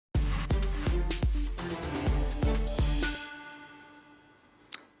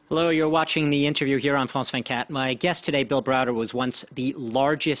Hello, you're watching the interview here on France 24. My guest today, Bill Browder, was once the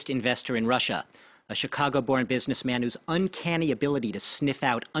largest investor in Russia, a Chicago-born businessman whose uncanny ability to sniff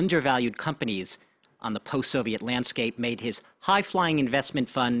out undervalued companies on the post-Soviet landscape made his high-flying investment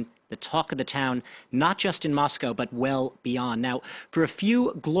fund the talk of the town, not just in Moscow, but well beyond. Now, for a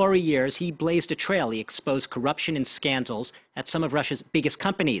few glory years, he blazed a trail. He exposed corruption and scandals at some of Russia's biggest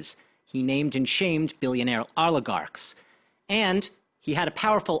companies. He named and shamed billionaire oligarchs. And he had a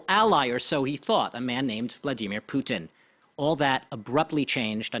powerful ally, or so he thought, a man named Vladimir Putin. All that abruptly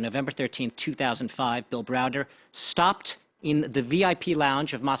changed on November 13, 2005. Bill Browder stopped in the VIP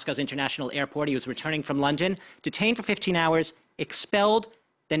lounge of Moscow's International Airport. He was returning from London, detained for 15 hours, expelled,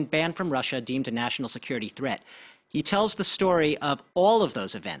 then banned from Russia, deemed a national security threat. He tells the story of all of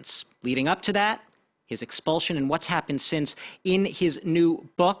those events leading up to that, his expulsion, and what's happened since in his new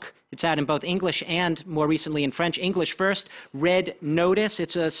book. It's out in both English and, more recently, in French. English first, Red Notice.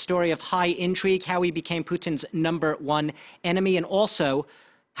 It's a story of high intrigue, how he became Putin's #1 enemy, and also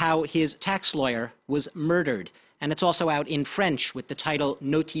how his tax lawyer was murdered. And it's also out in French with the title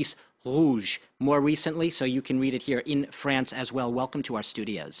Notice Rouge, more recently, so you can read it here in France as well. Welcome to our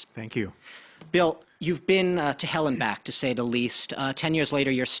studios. Thank you. Bill, you've been to hell and back, to say the least. 10 years later,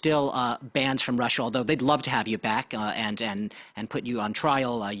 you're still banned from Russia, although they'd love to have you back and put you on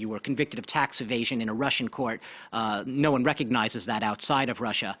trial. You were convicted of tax evasion in a Russian court. No one recognizes that outside of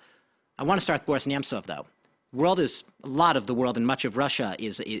Russia. I want to start with Boris Nemtsov, though. A lot of the world and much of Russia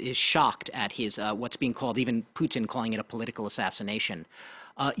is shocked at his, what's being called, even Putin calling it a political assassination.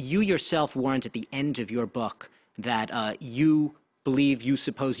 You yourself warned at the end of your book that you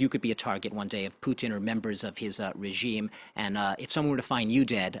suppose you could be a target one day of Putin or members of his regime, and if someone were to find you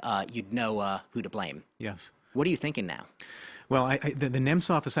dead, you'd know who to blame. Yes. What are you thinking now? Well, the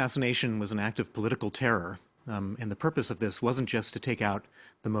Nemtsov assassination was an act of political terror, and the purpose of this wasn't just to take out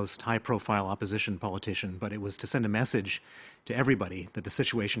the most high-profile opposition politician, but it was to send a message to everybody that the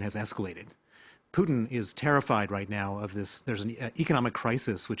situation has escalated. Putin is terrified right now of this. There's an economic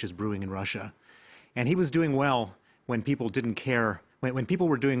crisis which is brewing in Russia, and he was doing well when people didn't care, when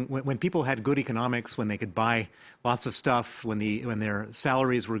people had good economics, when they could buy lots of stuff, when their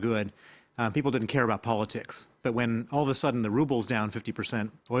salaries were good, people didn't care about politics. But when all of a sudden the ruble's down 50%,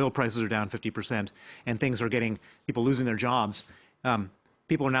 oil prices are down 50%, and things are getting people losing their jobs,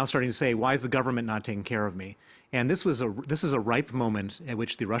 people are now starting to say, why is the government not taking care of me? And this is a ripe moment at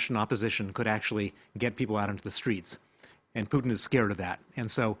which the Russian opposition could actually get people out into the streets. And Putin is scared of that.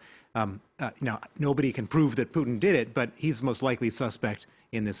 And so, nobody can prove that Putin did it, but he's most likely suspect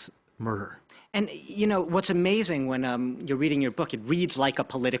in this murder. And, you know, what's amazing when you're reading your book, it reads like a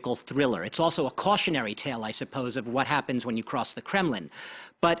political thriller. It's also a cautionary tale, I suppose, of what happens when you cross the Kremlin.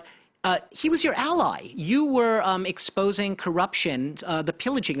 But he was your ally. You were exposing corruption, the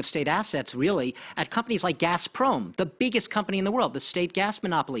pillaging of state assets, really, at companies like Gazprom, the biggest company in the world, the state gas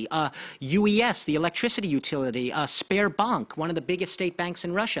monopoly, UES, the electricity utility, Sberbank, one of the biggest state banks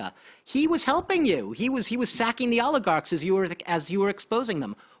in Russia. He was helping you. He was sacking the oligarchs as you were exposing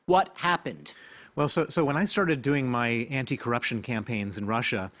them. What happened? Well, so when I started doing my anti-corruption campaigns in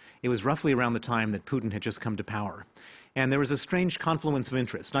Russia, it was roughly around the time that Putin had just come to power. And there was a strange confluence of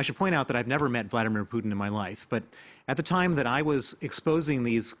interest. And I should point out that I've never met Vladimir Putin in my life. But at the time that I was exposing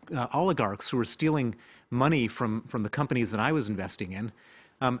these oligarchs who were stealing money from the companies that I was investing in,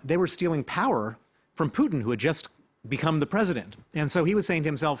 they were stealing power from Putin, who had just become the president. And so he was saying to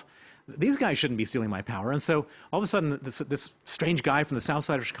himself, these guys shouldn't be stealing my power. And so all of a sudden, this strange guy from the south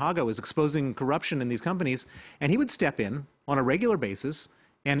side of Chicago is exposing corruption in these companies. And he would step in on a regular basis.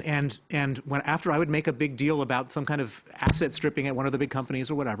 And after I would make a big deal about some kind of asset stripping at one of the big companies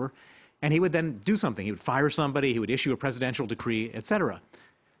or whatever, and he would then do something. He would fire somebody, he would issue a presidential decree, etc.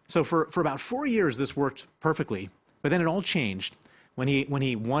 So for about 4 years, this worked perfectly. But then it all changed when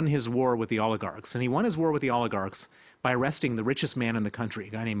he won his war with the oligarchs. And he won his war with the oligarchs by arresting the richest man in the country,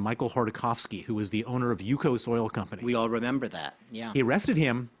 a guy named Michael Khodorkovsky, who was the owner of Yukos Oil Company. We all remember that, yeah. He arrested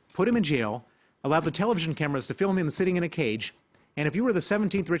him, put him in jail, allowed the television cameras to film him sitting in a cage. And if you were the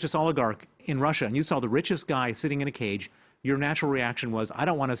 17th richest oligarch in Russia and you saw the richest guy sitting in a cage, your natural reaction was, I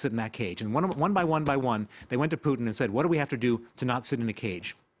don't want to sit in that cage. And one by one, they went to Putin and said, what do we have to do to not sit in a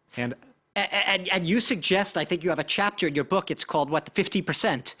cage? And you suggest, I think you have a chapter in your book, it's called, what, 50%?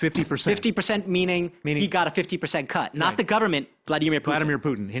 50%. 50% meaning he got a 50% cut. Not the government, Vladimir Putin. Vladimir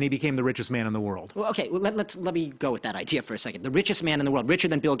Putin, and he became the richest man in the world. Well, okay, well, let me go with that idea for a second. The richest man in the world, richer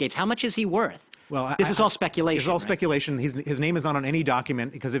than Bill Gates. How much is he worth? Well, this is all speculation. It's all right? speculation. His name is not on any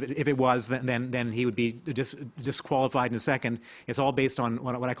document, because if it was, then he would be disqualified in a second. It's all based on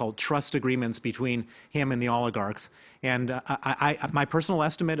what I call trust agreements between him and the oligarchs. And my personal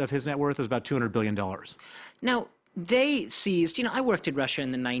estimate of his net worth is about $200 billion. Now, they seized, I worked in Russia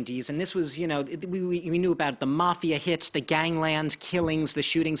in the 90s, and this was, we knew about the mafia hits, the gangland killings, the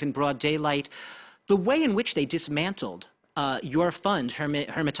shootings in broad daylight. The way in which they dismantled your fund,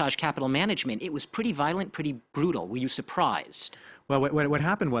 Hermitage Capital Management, it was pretty violent, pretty brutal. Were you surprised? Well, what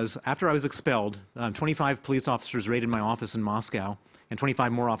happened was, after I was expelled, 25 police officers raided my office in Moscow, and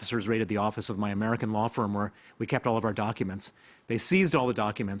 25 more officers raided the office of my American law firm where we kept all of our documents. They seized all the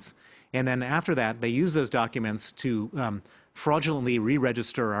documents. And then after that, they used those documents to fraudulently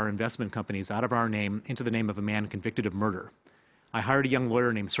re-register our investment companies out of our name into the name of a man convicted of murder. I hired a young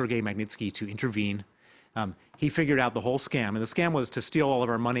lawyer named Sergei Magnitsky to intervene. He figured out the whole scam, and the scam was to steal all of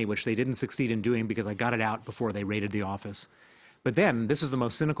our money, which they didn't succeed in doing because I got it out before they raided the office. But then, this is the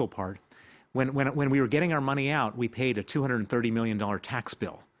most cynical part, when we were getting our money out, we paid a $230 million tax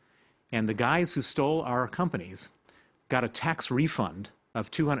bill. And the guys who stole our companies got a tax refund of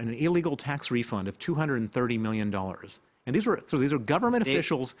an illegal tax refund of $230 million. And these are government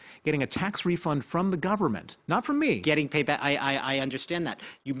officials getting a tax refund from the government, not from me. Getting paid back. I understand that.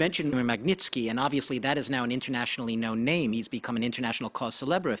 You mentioned Magnitsky, and obviously that is now an internationally known name. He's become an international cause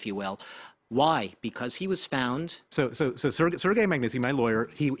célèbre, if you will. Why? Because he was found. So Sergei Magnitsky, my lawyer,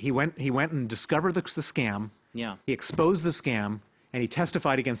 he went and discovered the scam. Yeah. He exposed the scam. And he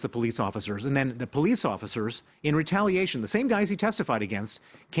testified against the police officers. And then the police officers, in retaliation, the same guys he testified against,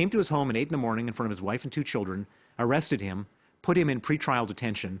 came to his home at 8 in the morning in front of his wife and 2 children, arrested him, put him in pretrial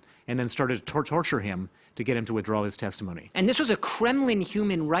detention, and then started to torture him to get him to withdraw his testimony. And this was a Kremlin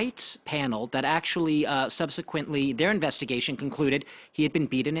human rights panel that actually subsequently, their investigation concluded he had been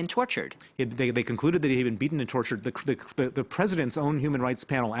beaten and tortured. They concluded that he had been beaten and tortured. The president's own human rights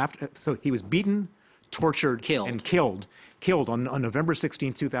panel, so he was beaten, tortured, and killed on November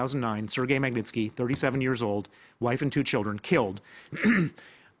 16, 2009, Sergei Magnitsky, 37 years old, wife and 2 children, killed.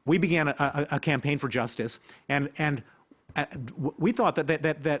 We began a campaign for justice, and we thought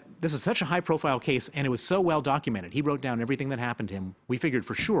that this is such a high-profile case, and it was so well documented. He wrote down everything that happened to him. We figured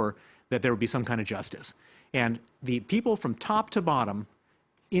for sure that there would be some kind of justice. And the people from top to bottom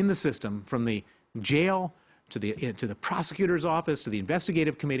in the system, from the jail to the prosecutor's office to the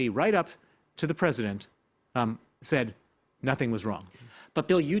investigative committee, right up to the president, said nothing was wrong. But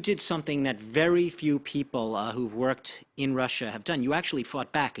Bill, you did something that very few people who've worked in Russia have done. You actually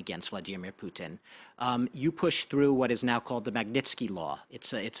fought back against Vladimir Putin. You pushed through what is now called the Magnitsky Law.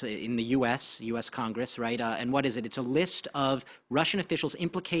 It's in the U.S. Congress, right? And what is it? It's a list of Russian officials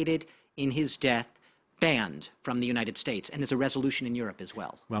implicated in his death, banned from the United States. And there's a resolution in Europe as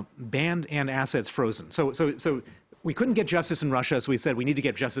well. Well, banned and assets frozen. So we couldn't get justice in Russia, so we said we need to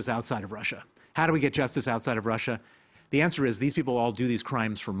get justice outside of Russia. How do we get justice outside of Russia? The answer is these people all do these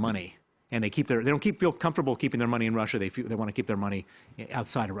crimes for money, and they don't feel comfortable keeping their money in Russia. They want to keep their money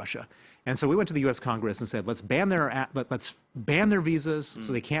outside of Russia. And so we went to the U.S. Congress and said, let's ban their visas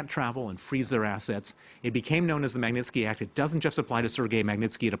so they can't travel and freeze their assets. It became known as the Magnitsky Act. It doesn't just apply to Sergei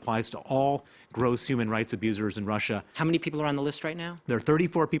Magnitsky. It applies to all gross human rights abusers in Russia. How many people are on the list right now? There are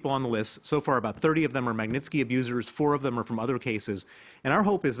 34 people on the list. So far, about 30 of them are Magnitsky abusers. 4 of them are from other cases. And our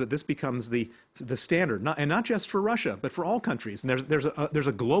hope is that this becomes the standard, not just for Russia, but for all countries. And there's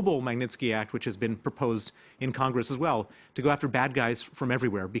a global Magnitsky Act which has been proposed in Congress as well to go after bad guys from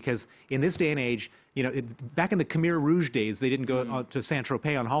everywhere, because in this day and age, back in the Khmer Rouge days, they didn't go to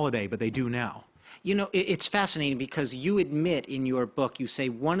Saint-Tropez on holiday, but they do now. It's fascinating because you admit in your book, you say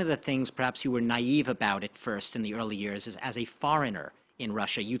one of the things perhaps you were naive about at first in the early years is as a foreigner in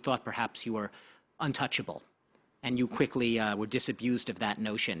Russia, you thought perhaps you were untouchable, and you quickly were disabused of that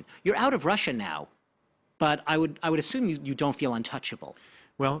notion. You're out of Russia now, but I would assume you don't feel untouchable.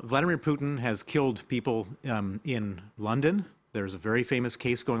 Well, Vladimir Putin has killed people in London. There's a very famous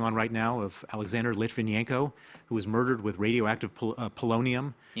case going on right now of Alexander Litvinenko, who was murdered with radioactive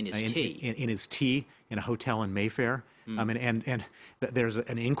polonium in his tea in a hotel in Mayfair. And there's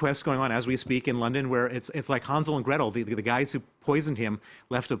an inquest going on as we speak in London where it's like Hansel and Gretel. The guys who poisoned him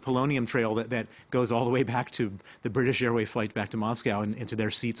left a polonium trail that goes all the way back to the British Airways flight back to Moscow and into their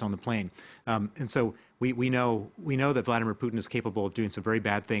seats on the plane. And so we know that Vladimir Putin is capable of doing some very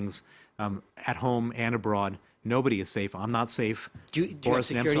bad things at home and abroad. Nobody is safe. I'm not safe. Do you have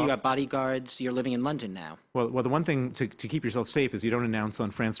security? You have bodyguards? You're living in London now. Well, the one thing to keep yourself safe is you don't announce on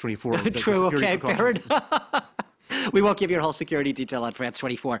France 24. True. Okay. Fair enough. We won't give your whole security detail on France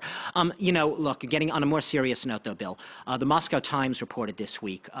 24. Look, getting on a more serious note, though, Bill, the Moscow Times reported this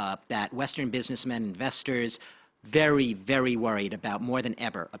week that Western businessmen, investors, very, very worried about, more than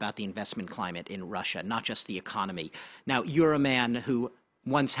ever, about the investment climate in Russia, not just the economy. Now, you're a man who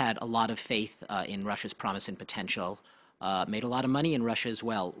once had a lot of faith in Russia's promise and potential, made a lot of money in Russia as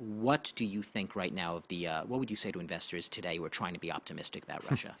well. What do you think right now of what would you say to investors today who are trying to be optimistic about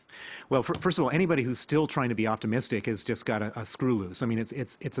Russia? Well, first of all, anybody who's still trying to be optimistic has just got a screw loose. I mean,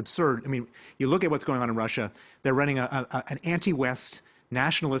 it's absurd. I mean, you look at what's going on in Russia. They're running an anti-West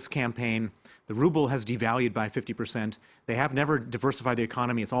nationalist campaign. The ruble has devalued by 50%. They have never diversified the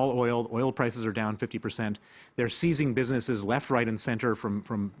economy. It's all oil. Oil prices are down 50%. They're seizing businesses left, right, and center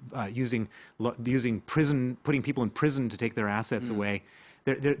from using prison, putting people in prison to take their assets away.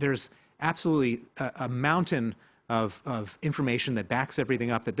 There's absolutely a mountain of information that backs everything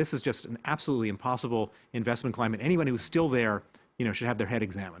up, that this is just an absolutely impossible investment climate. Anyone who's still there, should have their head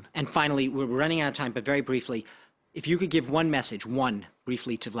examined. And finally, we're running out of time, but very briefly, if you could give one message,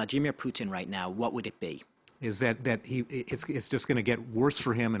 briefly, to Vladimir Putin right now, what would it be? Is that it's just going to get worse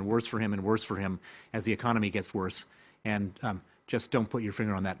for him and worse for him and worse for him as the economy gets worse. And just don't put your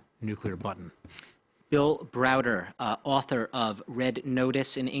finger on that nuclear button. Bill Browder, author of Red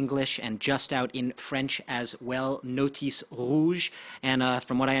Notice in English and just out in French as well, Notice Rouge. And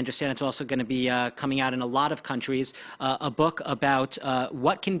from what I understand, it's also going to be coming out in a lot of countries, a book about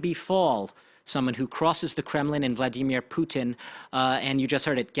what can befall someone who crosses the Kremlin and Vladimir Putin. And you just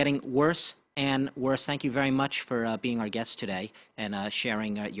heard it, getting worse and worse. Thank you very much for being our guest today and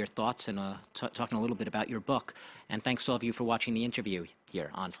sharing your thoughts and talking a little bit about your book. And thanks to all of you for watching the interview here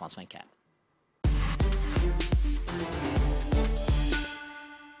on France 24.